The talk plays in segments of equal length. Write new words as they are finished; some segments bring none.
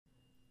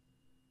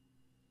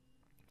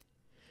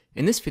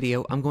In this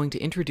video, I'm going to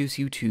introduce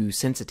you to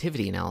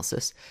sensitivity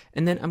analysis,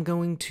 and then I'm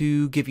going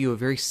to give you a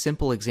very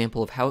simple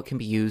example of how it can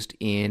be used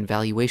in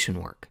valuation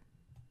work.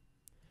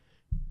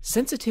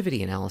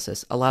 Sensitivity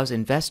analysis allows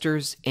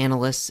investors,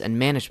 analysts, and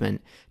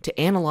management to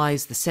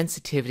analyze the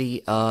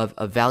sensitivity of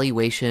a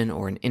valuation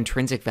or an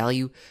intrinsic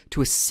value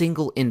to a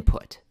single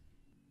input.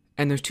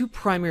 And there's two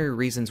primary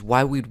reasons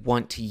why we'd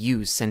want to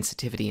use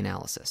sensitivity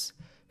analysis.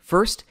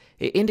 First,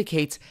 it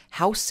indicates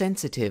how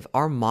sensitive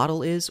our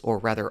model is, or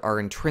rather our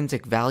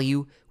intrinsic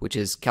value, which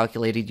is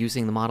calculated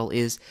using the model,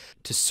 is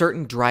to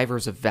certain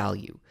drivers of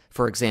value.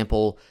 For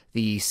example,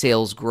 the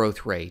sales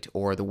growth rate,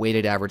 or the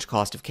weighted average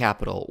cost of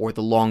capital, or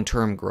the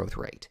long-term growth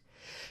rate.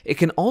 It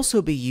can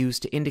also be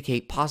used to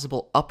indicate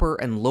possible upper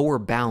and lower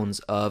bounds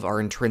of our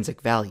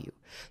intrinsic value.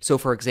 So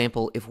for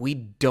example, if we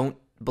don't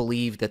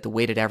believe that the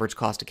weighted average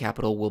cost of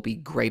capital will be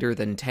greater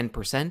than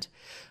 10%,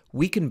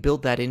 we can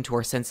build that into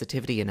our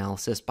sensitivity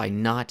analysis by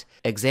not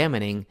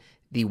examining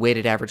the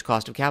weighted average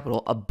cost of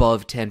capital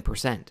above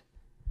 10%.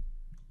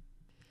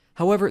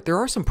 However, there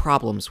are some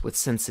problems with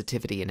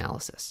sensitivity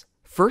analysis.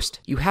 First,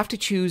 you have to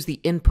choose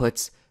the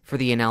inputs for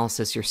the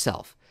analysis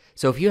yourself.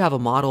 So if you have a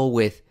model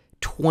with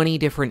 20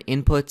 different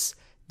inputs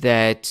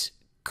that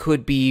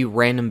could be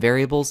random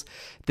variables,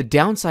 the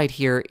downside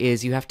here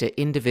is you have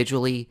to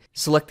individually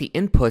select the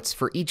inputs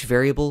for each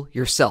variable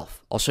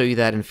yourself. I'll show you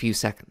that in a few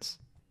seconds.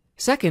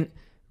 Second,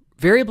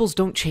 variables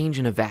don't change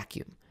in a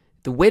vacuum.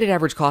 The weighted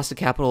average cost of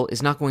capital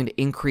is not going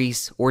to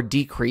increase or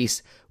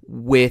decrease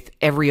with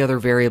every other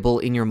variable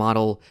in your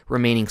model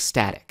remaining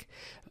static.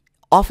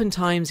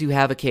 Oftentimes you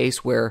have a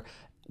case where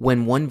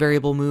when one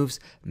variable moves,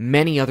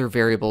 many other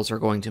variables are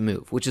going to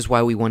move, which is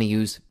why we want to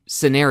use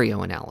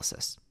scenario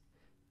analysis.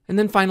 And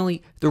then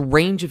finally, the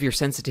range of your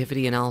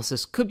sensitivity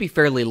analysis could be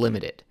fairly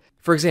limited.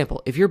 For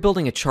example, if you're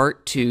building a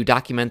chart to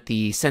document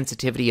the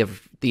sensitivity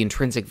of the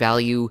intrinsic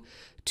value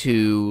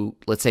to,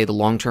 let's say, the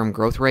long-term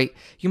growth rate,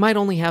 you might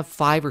only have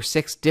 5 or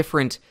 6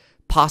 different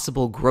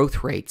possible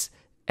growth rates.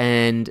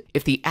 And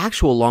if the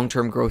actual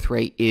long-term growth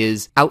rate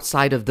is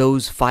outside of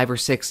those 5 or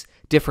 6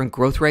 different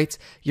growth rates,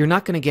 you're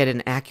not going to get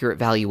an accurate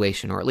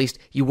valuation, or at least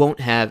you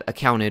won't have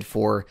accounted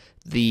for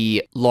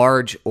the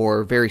large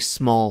or very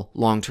small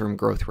long-term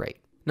growth rate.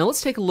 Now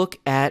let's take a look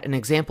at an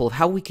example of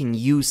how we can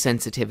use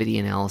sensitivity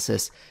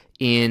analysis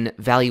in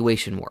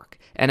valuation work.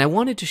 And I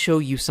wanted to show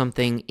you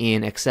something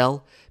in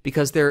Excel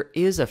because there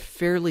is a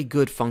fairly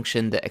good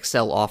function that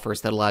Excel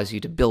offers that allows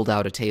you to build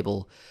out a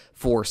table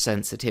for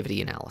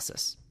sensitivity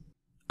analysis.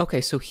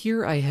 Okay, so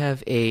here I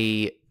have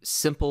a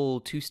simple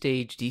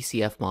two-stage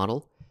DCF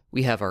model.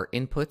 We have our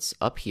inputs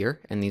up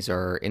here, and these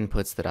are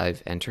inputs that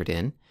I've entered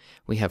in.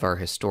 We have our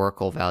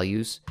historical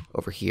values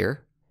over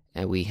here,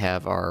 and we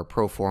have our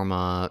pro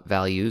forma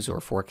values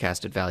or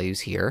forecasted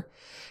values here.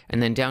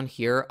 And then down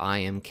here, I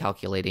am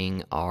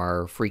calculating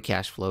our free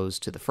cash flows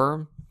to the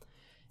firm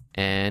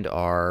and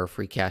our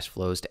free cash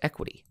flows to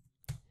equity.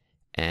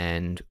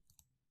 And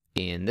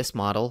in this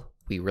model,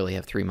 we really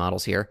have 3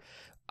 models here.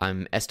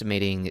 I'm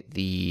estimating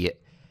the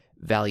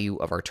value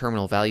of our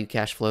terminal value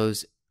cash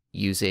flows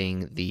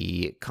using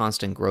the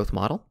constant growth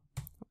model,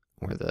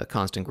 or the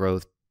constant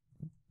growth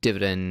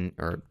dividend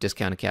or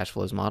discounted cash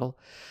flows model.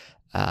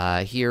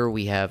 Here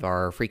we have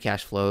our free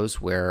cash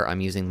flows, where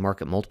I'm using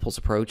market multiples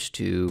approach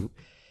to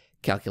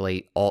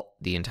calculate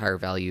the entire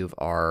value of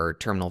our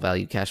terminal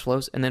value cash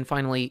flows. And then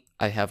finally,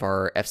 I have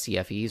our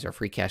FCFEs, or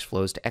free cash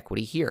flows to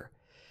equity, here.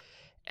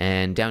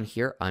 And down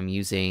here, I'm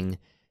using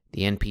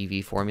the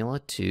NPV formula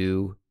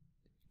to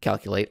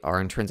calculate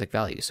our intrinsic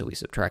value. So we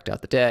subtract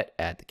out the debt,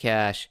 add the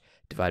cash,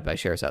 divide by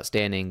shares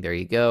outstanding. There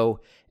you go.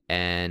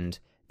 And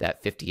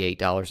that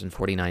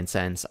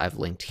 $58.49 I've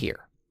linked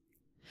here.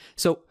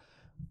 So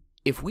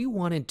if we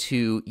wanted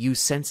to use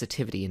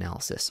sensitivity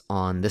analysis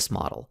on this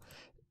model,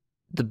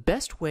 the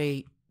best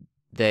way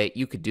that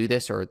you could do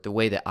this, or the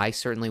way that I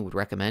certainly would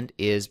recommend,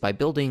 is by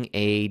building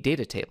a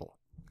data table.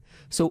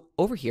 So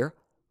over here,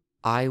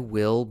 I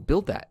will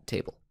build that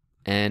table.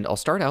 And I'll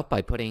start out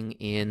by putting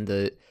in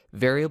the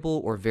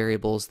variable or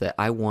variables that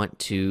I want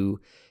to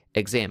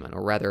examine,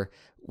 or rather,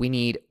 we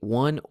need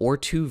 1 or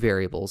 2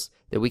 variables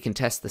that we can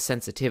test the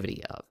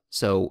sensitivity of.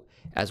 So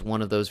as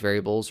one of those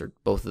variables or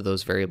both of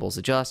those variables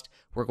adjust,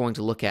 we're going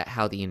to look at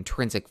how the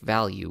intrinsic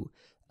value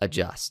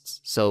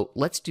adjusts. So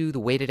let's do the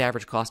weighted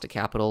average cost of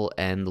capital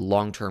and the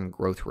long-term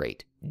growth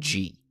rate,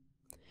 G.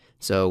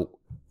 So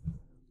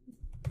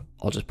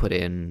I'll just put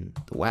in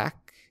the WACC,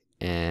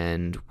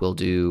 and we'll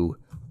do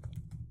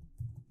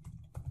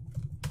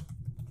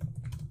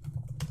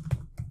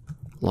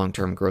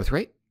long-term growth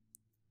rate.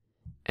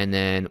 And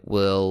then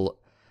we'll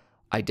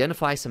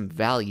identify some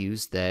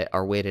values that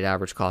our weighted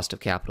average cost of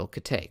capital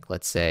could take.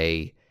 Let's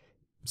say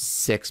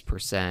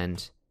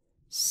 6%,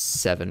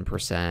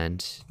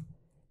 7%,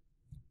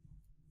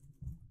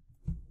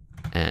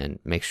 and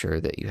make sure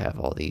that you have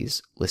all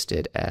these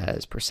listed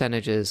as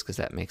percentages, because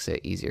that makes it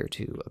easier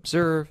to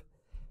observe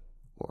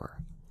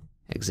or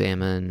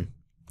examine.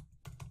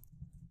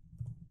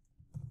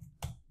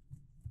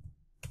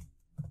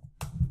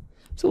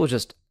 So we'll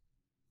just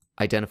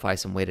identify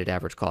some weighted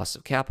average costs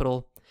of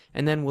capital,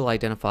 And then we'll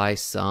identify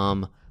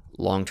some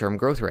long-term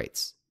growth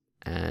rates.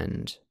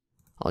 And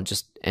I'll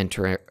just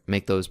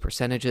make those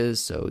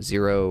percentages. So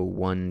 0,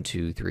 1,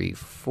 2, 3,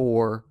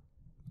 4.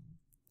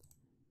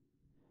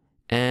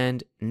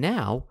 And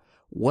now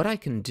what I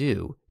can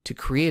do to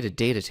create a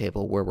data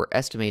table where we're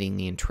estimating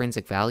the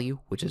intrinsic value,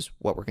 which is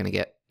what we're going to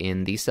get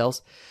in these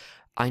cells,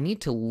 I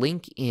need to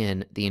link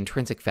in the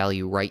intrinsic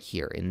value right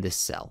here in this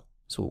cell.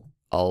 So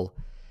I'll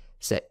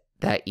set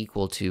that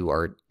equal to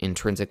our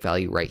intrinsic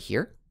value right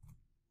here.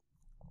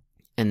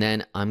 And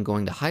then I'm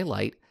going to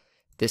highlight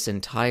this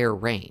entire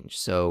range.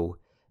 So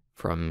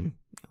from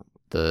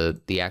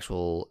the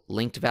actual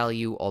linked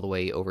value all the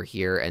way over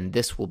here, and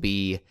this will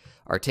be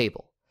our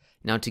table.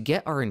 Now to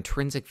get our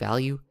intrinsic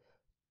value,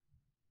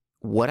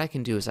 what I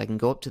can do is I can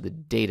go up to the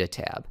data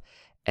tab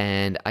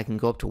and I can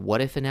go up to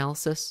what if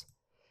analysis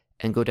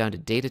and go down to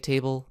data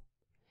table,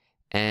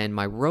 and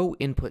my row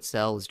input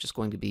cell is just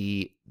going to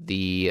be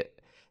the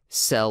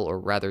cell, or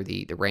rather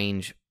the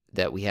range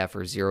that we have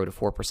for 0 to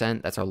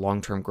 4%. That's our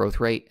long-term growth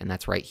rate, and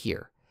that's right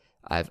here.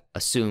 I've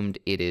assumed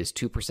it is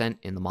 2%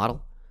 in the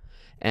model,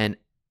 and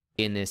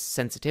in this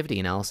sensitivity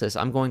analysis,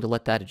 I'm going to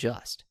let that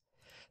adjust.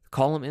 The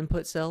column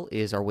input cell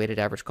is our weighted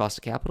average cost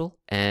of capital,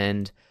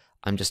 and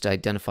I'm just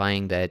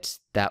identifying that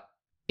that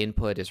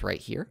input is right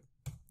here.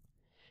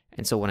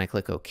 And so when I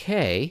click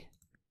OK,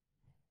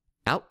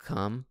 out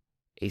come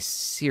a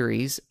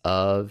series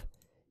of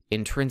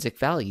intrinsic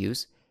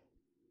values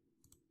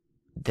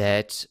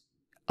that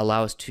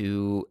allow us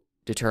to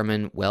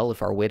determine, well,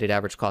 if our weighted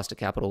average cost of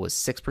capital was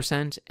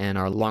 6% and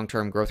our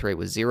long-term growth rate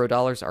was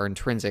 $0, our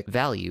intrinsic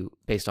value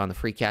based on the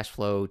free cash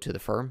flow to the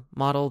firm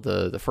model,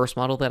 the first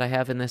model that I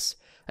have in this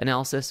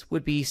analysis,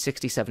 would be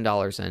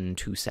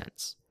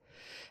 $67.02.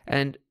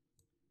 And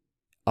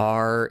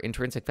our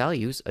intrinsic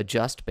values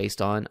adjust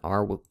based on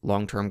our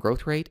long-term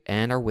growth rate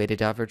and our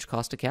weighted average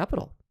cost of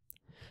capital.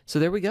 So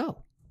there we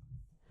go.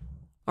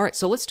 All right,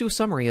 so let's do a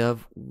summary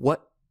of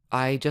what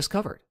I just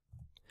covered.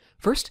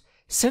 First,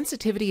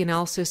 sensitivity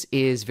analysis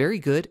is very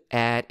good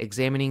at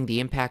examining the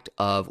impact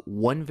of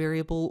one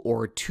variable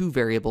or two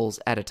variables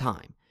at a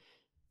time.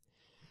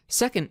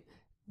 Second,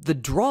 the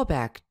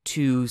drawback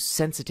to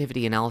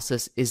sensitivity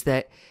analysis is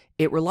that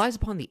it relies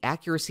upon the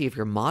accuracy of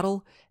your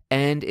model,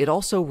 and it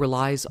also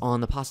relies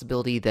on the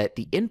possibility that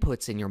the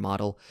inputs in your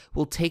model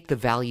will take the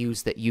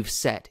values that you've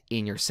set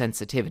in your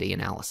sensitivity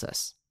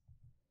analysis.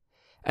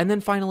 And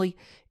then finally,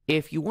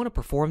 if you want to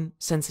perform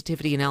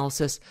sensitivity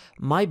analysis,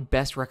 my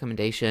best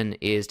recommendation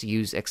is to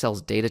use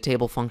Excel's data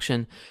table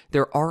function.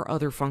 There are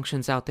other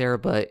functions out there,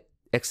 but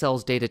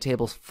Excel's data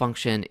table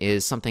function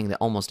is something that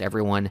almost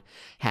everyone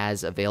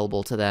has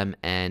available to them,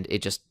 and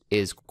it just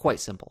is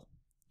quite simple.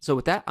 So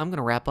with that, I'm going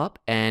to wrap up,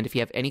 and if you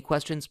have any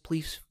questions,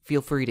 please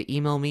feel free to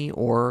email me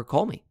or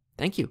call me.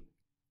 Thank you.